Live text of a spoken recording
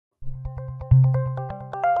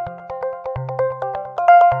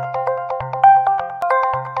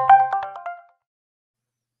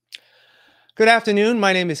Good afternoon.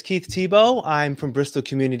 My name is Keith Tebow. I'm from Bristol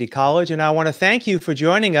Community College, and I want to thank you for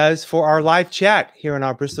joining us for our live chat here on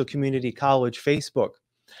our Bristol Community College Facebook.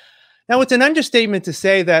 Now, it's an understatement to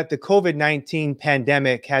say that the COVID-19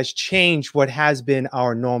 pandemic has changed what has been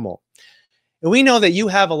our normal. And we know that you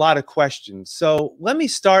have a lot of questions. So let me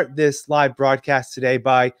start this live broadcast today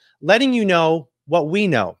by letting you know what we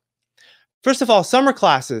know. First of all, summer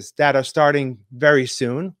classes that are starting very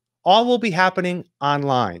soon, all will be happening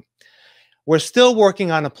online. We're still working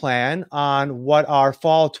on a plan on what our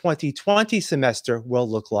fall 2020 semester will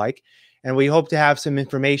look like, and we hope to have some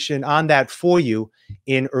information on that for you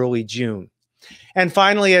in early June. And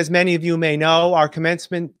finally, as many of you may know, our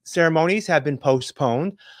commencement ceremonies have been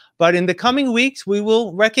postponed, but in the coming weeks, we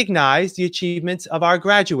will recognize the achievements of our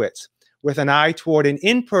graduates with an eye toward an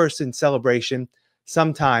in-person celebration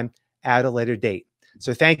sometime at a later date.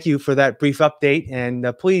 So thank you for that brief update,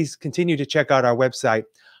 and please continue to check out our website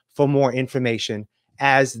for more information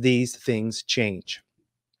as these things change.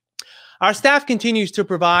 Our staff continues to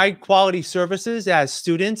provide quality services as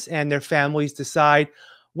students and their families decide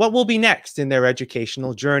what will be next in their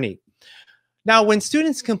educational journey. Now, when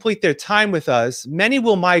students complete their time with us, many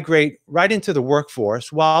will migrate right into the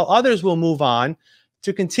workforce, while others will move on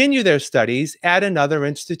to continue their studies at another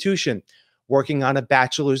institution, working on a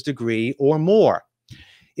bachelor's degree or more.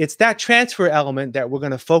 It's that transfer element that we're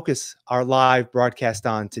going to focus our live broadcast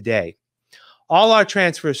on today. All our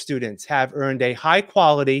transfer students have earned a high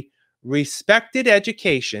quality, respected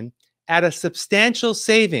education at a substantial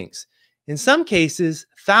savings, in some cases,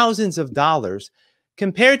 thousands of dollars,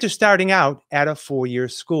 compared to starting out at a four-year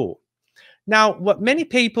school. Now, what many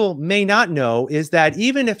people may not know is that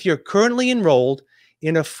even if you're currently enrolled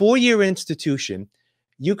in a four-year institution,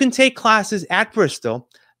 you can take classes at Bristol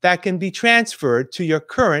that can be transferred to your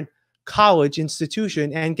current college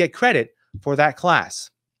institution and get credit for that class.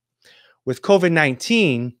 With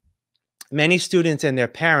COVID-19, many students and their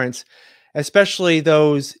parents, especially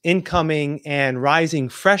those incoming and rising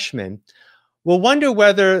freshmen, will wonder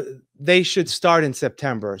whether they should start in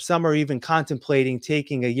September. Some are even contemplating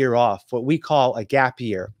taking a year off, what we call a gap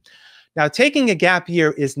year. Now, taking a gap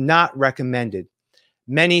year is not recommended.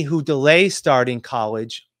 Many who delay starting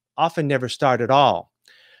college often never start at all.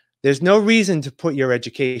 There's no reason to put your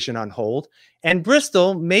education on hold, and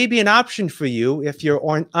Bristol may be an option for you if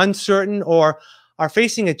you're uncertain or are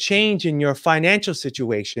facing a change in your financial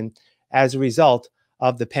situation as a result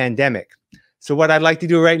of the pandemic. So what I'd like to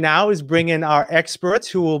do right now is bring in our experts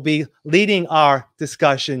who will be leading our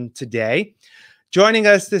discussion today. Joining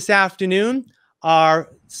us this afternoon are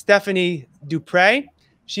Stephanie Dupre.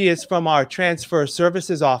 She is from our Transfer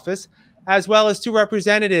Services Office, as well as two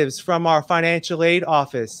representatives from our Financial Aid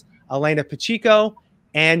Office, Elena Pacheco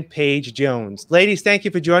and Paige Jones. Ladies, thank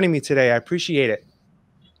you for joining me today. I appreciate it.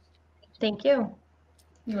 Thank you.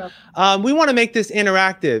 You're welcome. We want to make this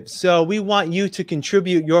interactive, so we want you to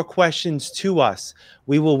contribute your questions to us.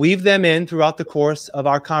 We will weave them in throughout the course of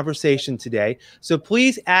our conversation today. So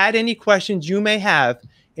please add any questions you may have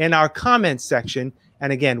in our comments section.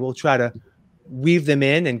 And again, we'll try to weave them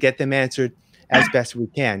in and get them answered as best we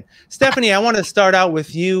can. Stephanie, I want to start out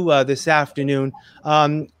with you this afternoon.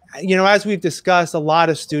 As we've discussed, a lot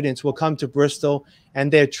of students will come to Bristol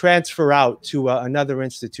and they transfer out to another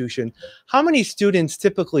institution. How many students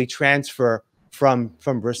typically transfer from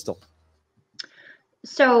Bristol?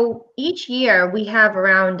 So each year we have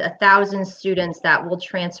around 1,000 students that will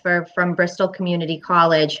transfer from Bristol Community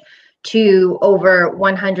College to over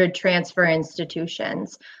 100 transfer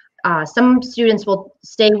institutions. Some students will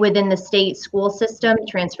stay within the state school system,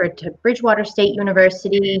 transfer to Bridgewater State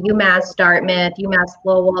University, UMass Dartmouth, UMass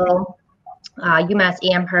Lowell, UMass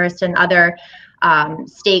Amherst, and other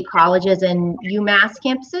state colleges and UMass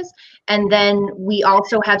campuses. And then we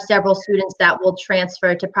also have several students that will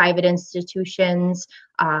transfer to private institutions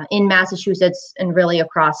in Massachusetts and really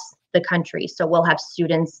across the country. So we'll have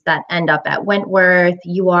students that end up at Wentworth,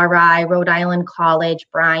 URI, Rhode Island College,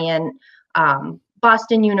 Bryant,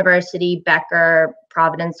 Boston University, Becker,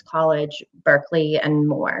 Providence College, Berkeley, and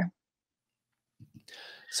more.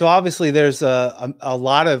 So obviously there's a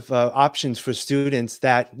lot of options for students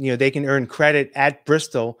that, they can earn credit at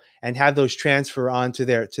Bristol and have those transfer on to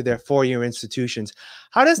their four-year institutions.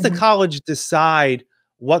 How does the college decide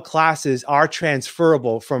what classes are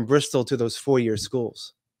transferable from Bristol to those four-year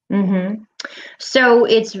schools? So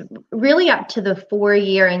it's really up to the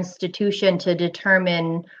four-year institution to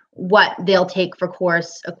determine what they'll take for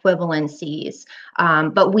course equivalencies.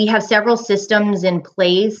 But we have several systems in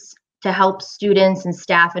place to help students and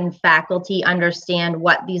staff and faculty understand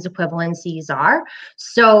what these equivalencies are.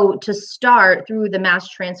 So to start, through the Mass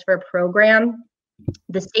Transfer Program,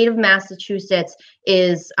 the state of Massachusetts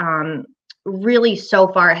is really so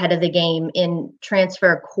far ahead of the game in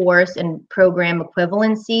transfer course and program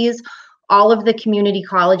equivalencies. All of the community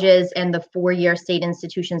colleges and the four-year state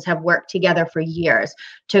institutions have worked together for years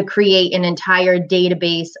to create an entire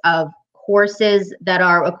database of courses that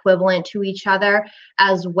are equivalent to each other,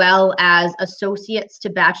 as well as associate's to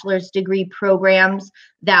bachelor's degree programs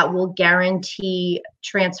that will guarantee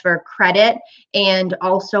transfer credit and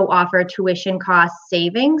also offer tuition cost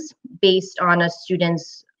savings based on a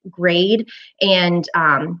student's grade and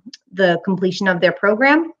the completion of their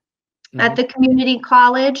program at the community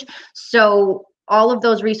college. So all of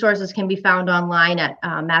those resources can be found online at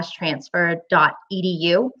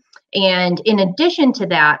masstransfer.edu. And in addition to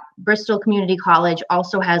that, Bristol Community College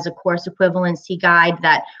also has a course equivalency guide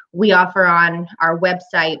that we offer on our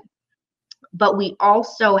website. But we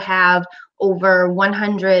also have over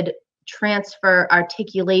 100 transfer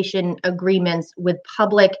articulation agreements with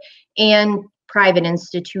public and private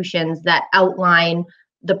institutions that outline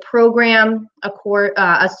the program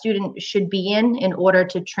a student should be in order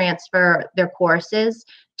to transfer their courses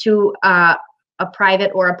to a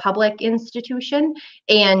private or a public institution.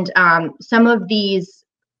 And some of these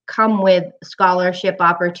come with scholarship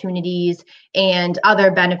opportunities and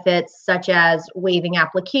other benefits, such as waiving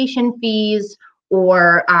application fees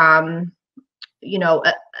or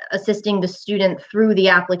assisting the student through the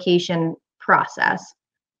application process.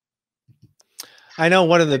 I know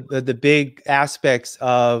one of the big aspects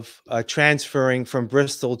of transferring from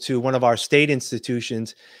Bristol to one of our state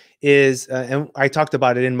institutions is, and I talked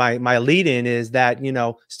about it in my lead-in, is that,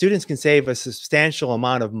 students can save a substantial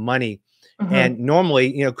amount of money. And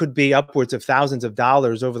normally, could be upwards of thousands of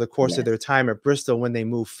dollars over the course of their time at Bristol when they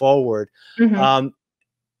move forward. When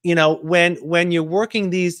you're working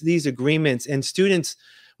these agreements, and students,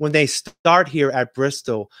 when they start here at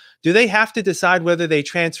Bristol, do they have to decide whether they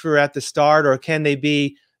transfer at the start, or can they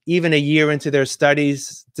be even a year into their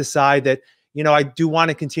studies decide that, I do want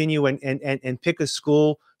to continue and pick a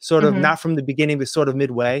school sort of not from the beginning, but sort of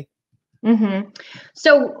midway?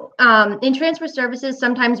 So in transfer services,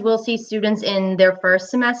 sometimes we'll see students in their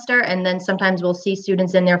first semester, and then sometimes we'll see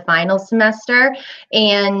students in their final semester.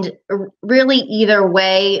 And really, either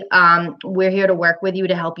way, we're here to work with you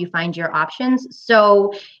to help you find your options.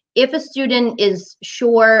 So if a student is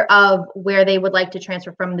sure of where they would like to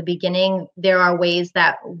transfer from the beginning, there are ways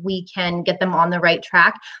that we can get them on the right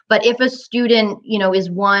track. But if a student,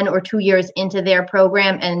 is 1 or 2 years into their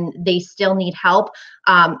program and they still need help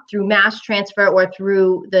through mass transfer or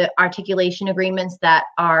through the articulation agreements that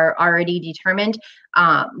are already determined,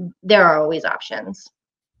 there are always options.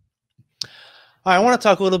 I want to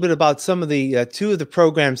talk a little bit about some of the two of the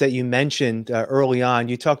programs that you mentioned early on.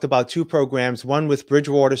 You talked about two programs, one with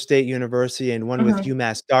Bridgewater State University and one with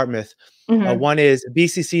UMass Dartmouth. One is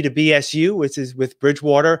BCC to BSU, which is with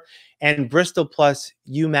Bridgewater, and Bristol plus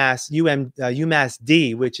UMass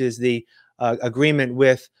D, which is the agreement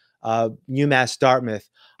with UMass Dartmouth.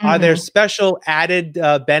 Are there special added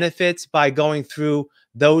benefits by going through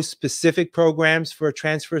those specific programs for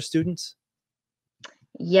transfer students?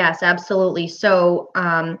 Yes, absolutely. So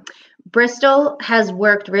Bristol has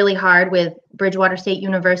worked really hard with Bridgewater State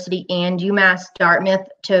University and UMass Dartmouth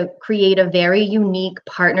to create a very unique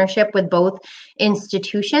partnership with both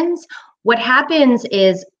institutions. What happens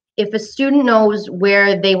is, if a student knows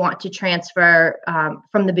where they want to transfer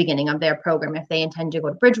from the beginning of their program, if they intend to go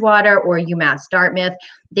to Bridgewater or UMass Dartmouth,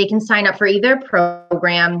 they can sign up for either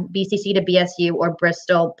program, BCC to BSU or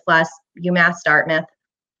Bristol plus UMass Dartmouth.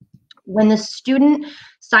 When the student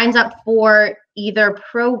signs up for either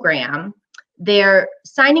program, they're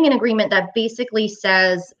signing an agreement that basically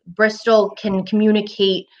says Bristol can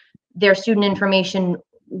communicate their student information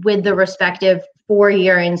with the respective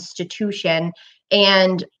four-year institution.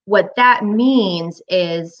 And what that means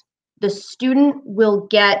is the student will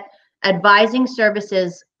get advising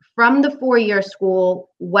services from the four-year school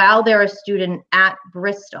while they're a student at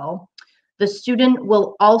Bristol. The student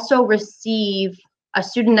will also receive a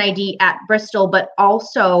student ID at Bristol, but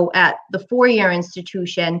also at the four-year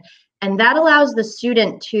institution. And that allows the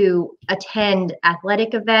student to attend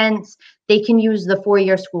athletic events. They can use the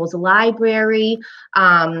four-year school's library,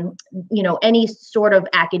 any sort of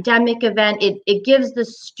academic event. It gives the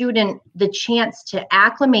student the chance to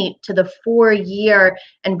acclimate to the four-year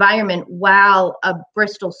environment while a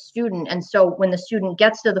Bristol student. And so when the student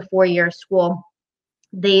gets to the four-year school,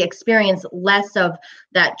 they experience less of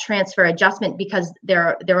that transfer adjustment because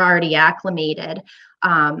they're already acclimated.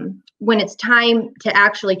 When it's time to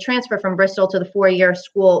actually transfer from Bristol to the four-year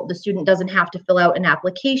school, the student doesn't have to fill out an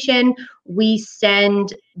application. We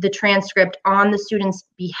send the transcript on the student's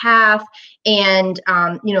behalf. And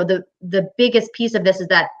the biggest piece of this is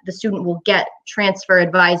that the student will get transfer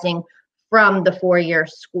advising from the four-year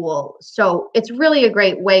school. So it's really a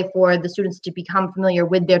great way for the students to become familiar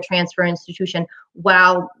with their transfer institution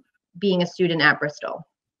while being a student at Bristol.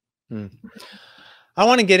 I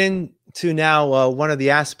want to get into now one of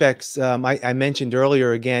the aspects I mentioned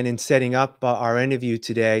earlier again in setting up our interview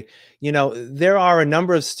today. There are a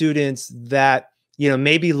number of students that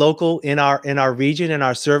may be local in our region, in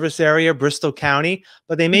our service area, Bristol County,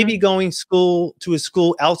 but they may be going to a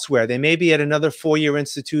school elsewhere. They may be at another four-year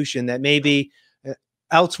institution that may be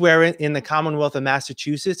elsewhere in the Commonwealth of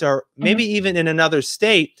Massachusetts, or maybe even in another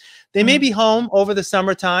state. They may be home over the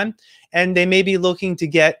summertime, and they may be looking to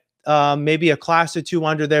get maybe a class or two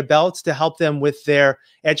under their belts to help them with their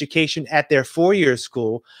education at their four-year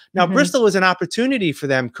school. Now, Bristol is an opportunity for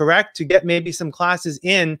them, correct, to get maybe some classes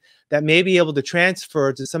in that may be able to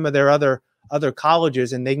transfer to some of their other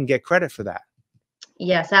colleges, and they can get credit for that.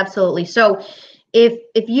 Yes, absolutely. So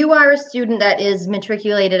if you are a student that is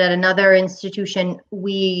matriculated at another institution,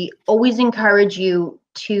 we always encourage you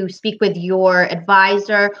to speak with your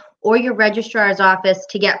advisor or your registrar's office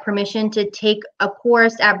to get permission to take a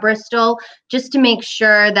course at Bristol, just to make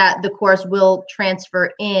sure that the course will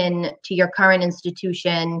transfer in to your current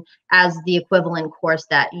institution as the equivalent course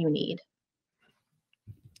that you need.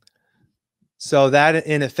 So that,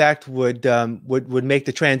 in effect, would make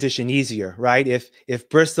the transition easier, right? If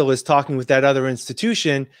Bristol is talking with that other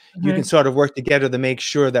institution, you can sort of work together to make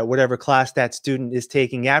sure that whatever class that student is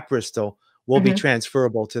taking at Bristol will be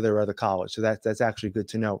transferable to their other college. So that's actually good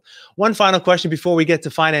to know. One final question before we get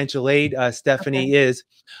to financial aid, Stephanie, is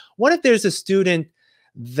what if there's a student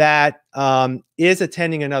that is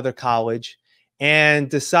attending another college and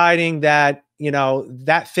deciding that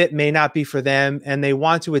that fit may not be for them, and they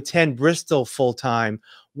want to attend Bristol full time?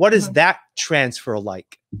 What is that transfer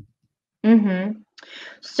like?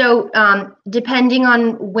 So depending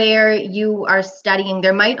on where you are studying,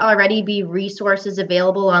 there might already be resources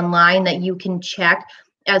available online that you can check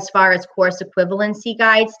as far as course equivalency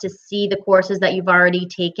guides to see the courses that you've already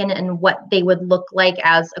taken and what they would look like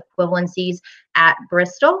as equivalencies at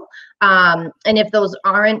Bristol. And if those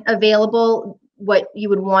aren't available, what you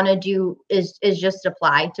would want to do is just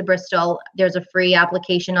apply to Bristol. There's a free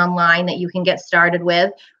application online that you can get started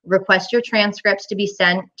with. Request your transcripts to be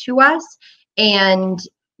sent to us, and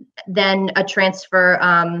then a transfer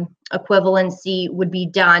equivalency would be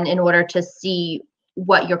done in order to see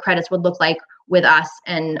what your credits would look like with us,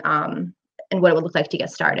 and what it would look like to get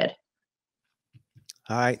started.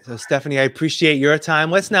 All right. So, Stephanie, I appreciate your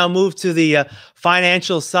time. Let's now move to the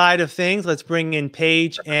financial side of things. Let's bring in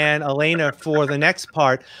Paige and Elena for the next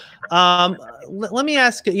part. Let me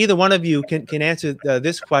ask, either one of you can answer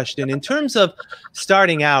this question. In terms of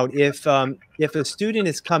starting out, if a student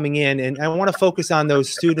is coming in, and I want to focus on those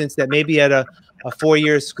students that may be at a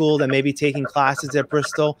four-year school that may be taking classes at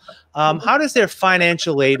Bristol, how does their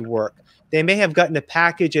financial aid work? They may have gotten a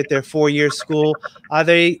package at their four-year school. Are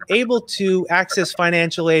they able to access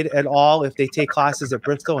financial aid at all if they take classes at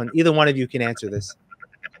Bristol? And either one of you can answer this.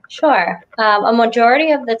 Sure. A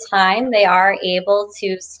majority of the time, they are able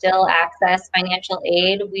to still access financial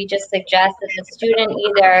aid. We just suggest that the student,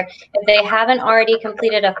 either if they haven't already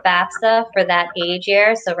completed a FAFSA for that age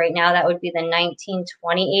year, so right now that would be the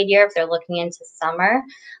 1920 age year if they're looking into summer,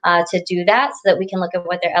 to do that so that we can look at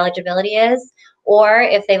what their eligibility is. Or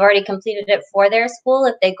if they've already completed it for their school,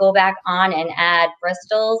 if they go back on and add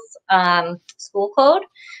Bristol's school code,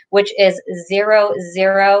 which is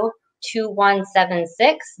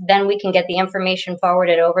 002176, then we can get the information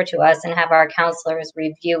forwarded over to us and have our counselors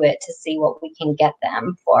review it to see what we can get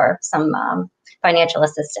them for some financial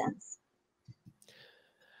assistance.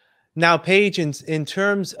 Now, Paige, in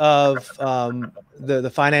terms of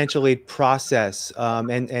the financial aid process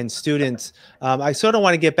and students, I sort of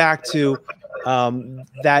want to get back to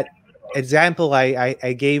that example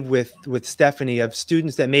I gave with Stephanie of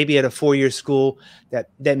students that may be at a four-year school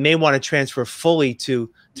that may want to transfer fully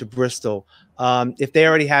to Bristol. If they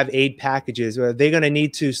already have aid packages, are they going to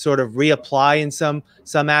need to sort of reapply in some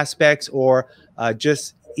aspects, or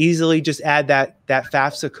just easily just add that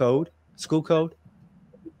FAFSA code, school code?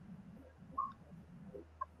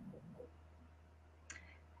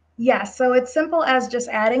 Yeah, so it's simple as just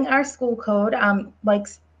adding our school code. Like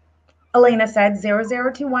Elena said,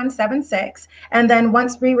 002176. And then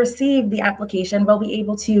once we receive the application, we'll be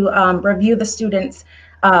able to review the student's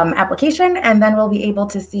application, and then we'll be able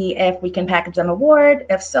to see if we can package them a award,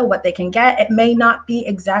 if so, what they can get. It may not be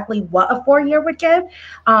exactly what a 4-year would give.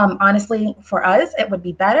 Honestly, for us, it would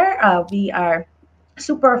be better. We are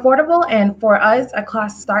super affordable, and for us a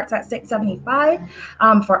class starts at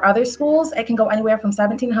 $675. For other schools it can go anywhere from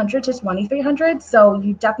 $1,700 to $2,300, so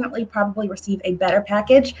you definitely probably receive a better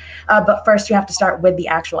package, but first you have to start with the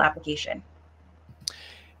actual application.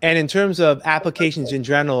 And in terms of applications in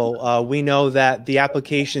general, we know that the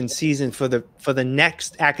application season for the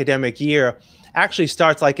next academic year actually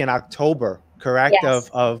starts like in October, correct? Yes.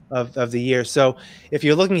 Of the year. So if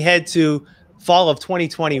you're looking ahead to fall of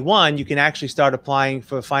 2021, you can actually start applying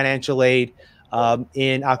for financial aid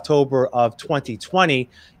in October of 2020.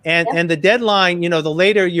 And the deadline, you know, the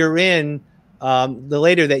later you're in, the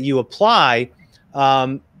later that you apply,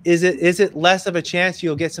 is it less of a chance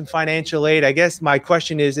you'll get some financial aid? I guess my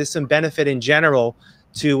question is some benefit in general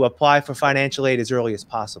to apply for financial aid as early as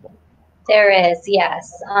possible? There is,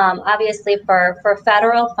 yes. Obviously, for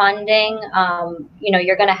federal funding, you know,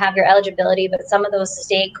 you're going to have your eligibility, but some of those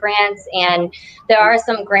state grants, and there are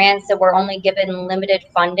some grants that were only given limited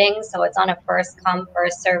funding, so it's on a first come,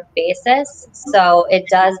 first served basis. So it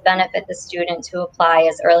does benefit the student to apply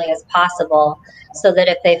as early as possible, so that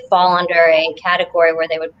if they fall under a category where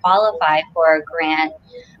they would qualify for a grant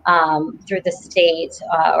through the state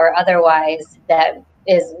or otherwise that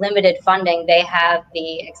is limited funding, they have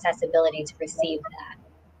the accessibility to receive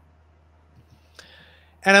that.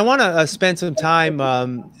 And I want to spend some time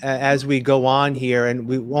as we go on here, and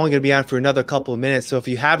we're only going to be on for another couple of minutes. So if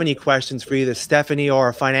you have any questions for either Stephanie or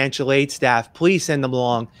our financial aid staff, please send them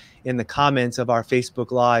along in the comments of our Facebook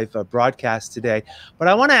Live broadcast today. But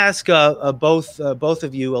I want to ask both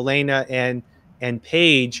of you, Elena and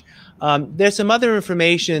Paige, there's some other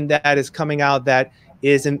information that is coming out that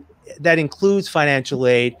includes financial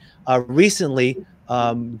aid recently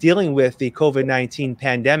dealing with the COVID-19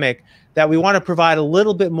 pandemic that we want to provide a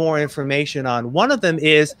little bit more information on. One of them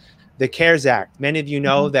is the CARES Act. Many of you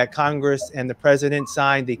know that Congress and the President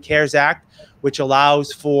signed the CARES Act, which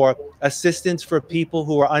allows for assistance for people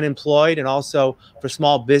who are unemployed and also for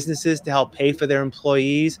small businesses to help pay for their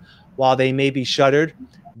employees while they may be shuttered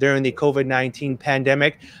during the COVID-19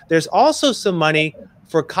 pandemic. There's also some money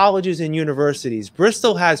for colleges and universities.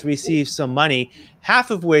 Bristol has received some money,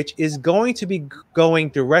 half of which is going to be going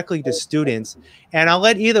directly to students. And I'll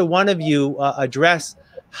let either one of you address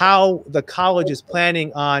how the college is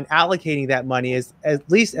planning on allocating that money, at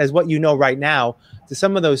least as what you know right now, to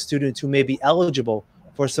some of those students who may be eligible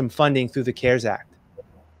for some funding through the CARES Act.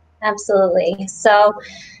 Absolutely. So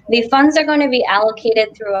the funds are going to be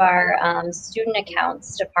allocated through our student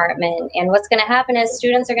accounts department. And what's going to happen is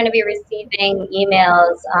students are going to be receiving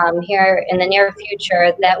emails here in the near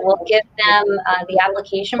future that will give them the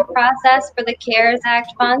application process for the CARES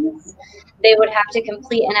Act funds. They would have to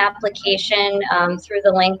complete an application through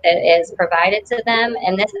the link that is provided to them.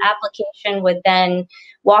 And this application would then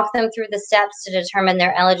walk them through the steps to determine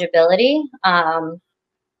their eligibility.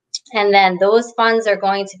 And then those funds are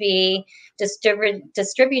going to be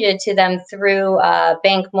distributed to them through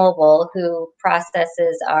Bank Mobile, who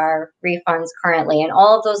processes our refunds currently. And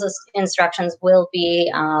all of those instructions will be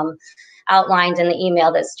outlined in the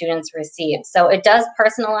email that students receive. So it does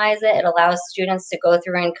personalize it. It allows students to go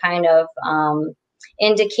through and kind of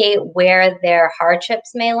indicate where their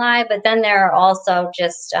hardships may lie. But then there are also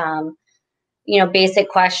just you know, basic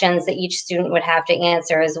questions that each student would have to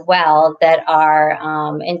answer as well that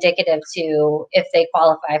are indicative to if they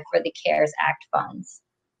qualify for the CARES Act funds.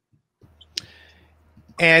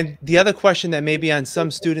 And the other question that may be on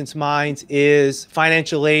some students' minds is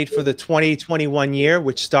financial aid for the 2021 year,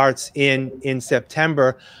 which starts in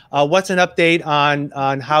September. What's an update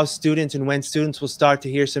on how students and when students will start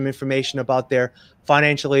to hear some information about their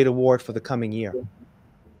financial aid award for the coming year?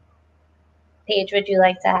 Paige, would you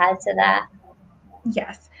like to add to that?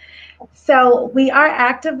 Yes. So we are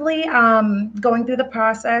actively going through the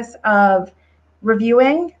process of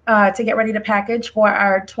reviewing to get ready to package for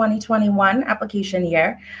our 2021 application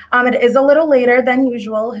year. It is a little later than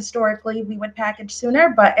usual. Historically, we would package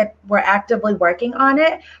sooner, but we're actively working on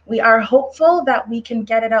it. We are hopeful that we can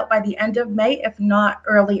get it out by the end of May, if not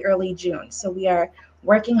early June. So we are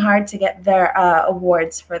working hard to get their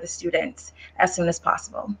awards for the students as soon as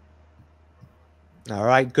possible. All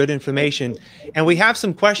right, good information. And we have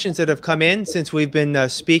some questions that have come in since we've been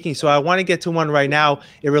speaking. So I want to get to one right now.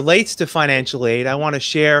 It relates to financial aid. I want to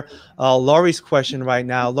share Laurie's question right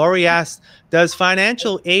now. Laurie asks, does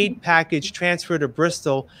financial aid package transfer to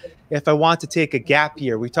Bristol if I want to take a gap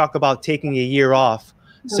year. We talk about taking a year off.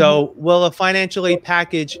 So will a financial aid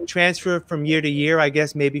package transfer from year to year? I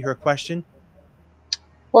guess maybe her question.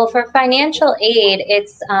 Well, for financial aid,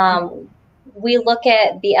 it's we look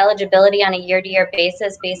at the eligibility on a year-to-year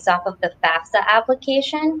basis based off of the FAFSA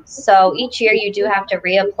application. So each year you do have to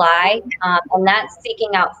reapply, and that's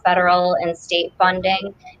seeking out federal and state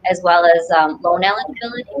funding as well as loan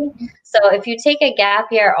eligibility. So if you take a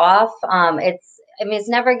gap year off, it's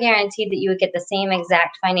never guaranteed that you would get the same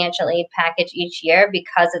exact financial aid package each year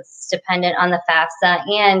because it's dependent on the FAFSA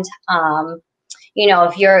and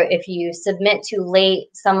if you submit too late,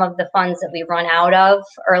 some of the funds that we run out of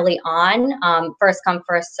early on, first come,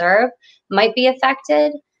 first serve, might be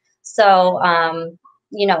affected. So,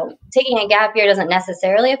 taking a gap year doesn't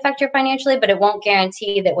necessarily affect your financial aid, but it won't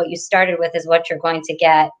guarantee that what you started with is what you're going to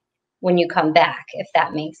get when you come back, if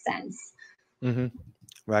that makes sense.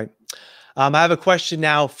 Right. I have a question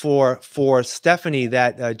now for Stephanie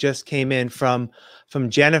that just came in from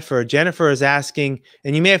Jennifer. Jennifer is asking,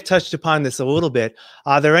 and you may have touched upon this a little bit,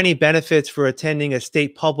 are there any benefits for attending a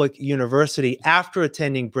state public university after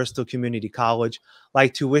attending Bristol Community College,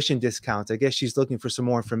 like tuition discounts? I guess she's looking for some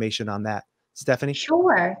more information on that. Stephanie?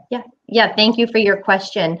 Sure. Yeah. Thank you for your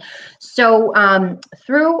question. So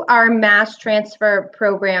through our mass transfer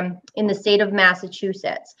program in the state of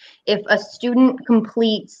Massachusetts, if a student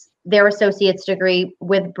completes their associate's degree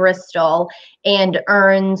with Bristol and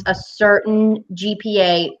earns a certain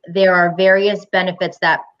GPA, there are various benefits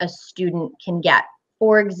that a student can get.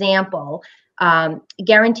 For example,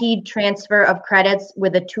 guaranteed transfer of credits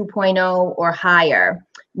with a 2.0 or higher,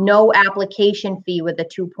 no application fee with a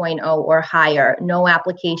 2.0 or higher, no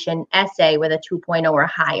application essay with a 2.0 or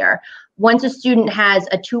higher. Once a student has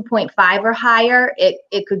a 2.5 or higher,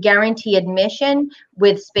 it could guarantee admission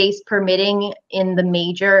with space permitting in the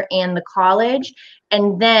major and the college.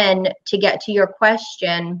 And then to get to your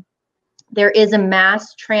question, there is a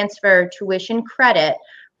mass transfer tuition credit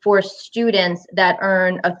for students that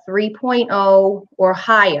earn a 3.0 or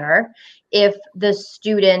higher if the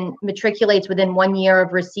student matriculates within 1 year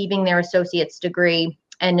of receiving their associate's degree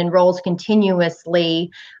and enrolls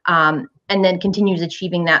continuously, and then continues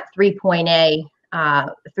achieving that 3.0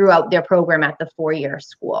 throughout their program at the four-year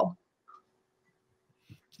school.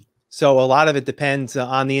 So a lot of it depends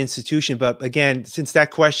on the institution. But again, since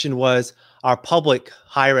that question was our public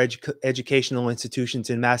higher educational institutions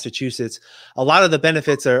in Massachusetts, a lot of the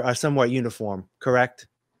benefits are somewhat uniform, correct?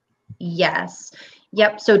 Yes.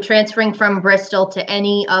 Yep. So transferring from Bristol to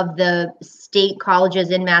any of the state colleges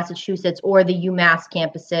in Massachusetts or the UMass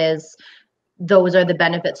campuses, those are the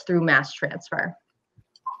benefits through mass transfer.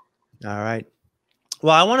 All right.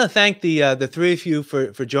 Well, I want to thank the three of you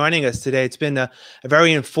for joining us today. It's been a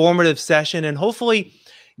very informative session, and hopefully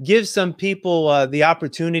give some people the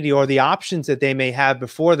opportunity or the options that they may have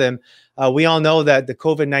before them. We all know that the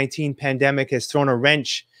COVID-19 pandemic has thrown a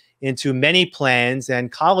wrench into many plans, and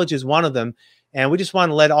college is one of them. And we just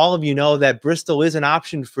want to let all of you know that Bristol is an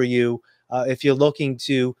option for you if you're looking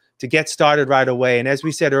to get started right away. And as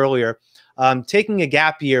we said earlier, taking a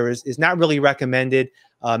gap year is not really recommended.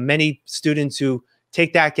 Many students who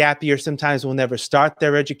take that gap year sometimes will never start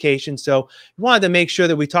their education. So we wanted to make sure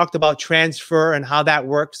that we talked about transfer and how that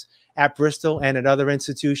works at Bristol and at other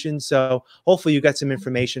institutions. So hopefully you got some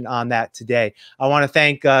information on that today. I want to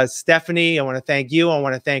thank Stephanie. I want to thank you. I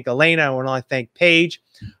want to thank Elena. I want to thank Paige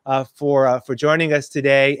for joining us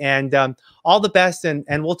today. And all the best,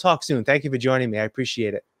 and we'll talk soon. Thank you for joining me. I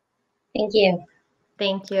appreciate it. Thank you.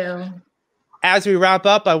 Thank you. As we wrap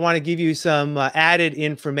up, I want to give you some added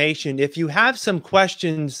information. If you have some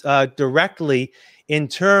questions directly in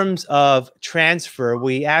terms of transfer,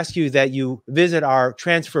 we ask you that you visit our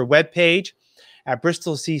transfer webpage at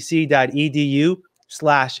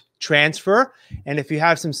bristolcc.edu/transfer. And if you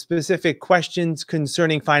have some specific questions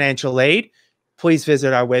concerning financial aid, please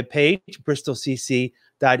visit our webpage,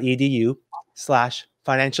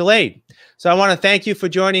 bristolcc.edu/financial aid. So I want to thank you for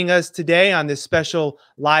joining us today on this special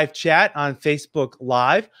live chat on Facebook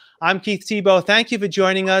Live. I'm Keith Tebow. Thank you for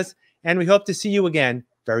joining us, and we hope to see you again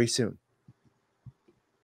very soon.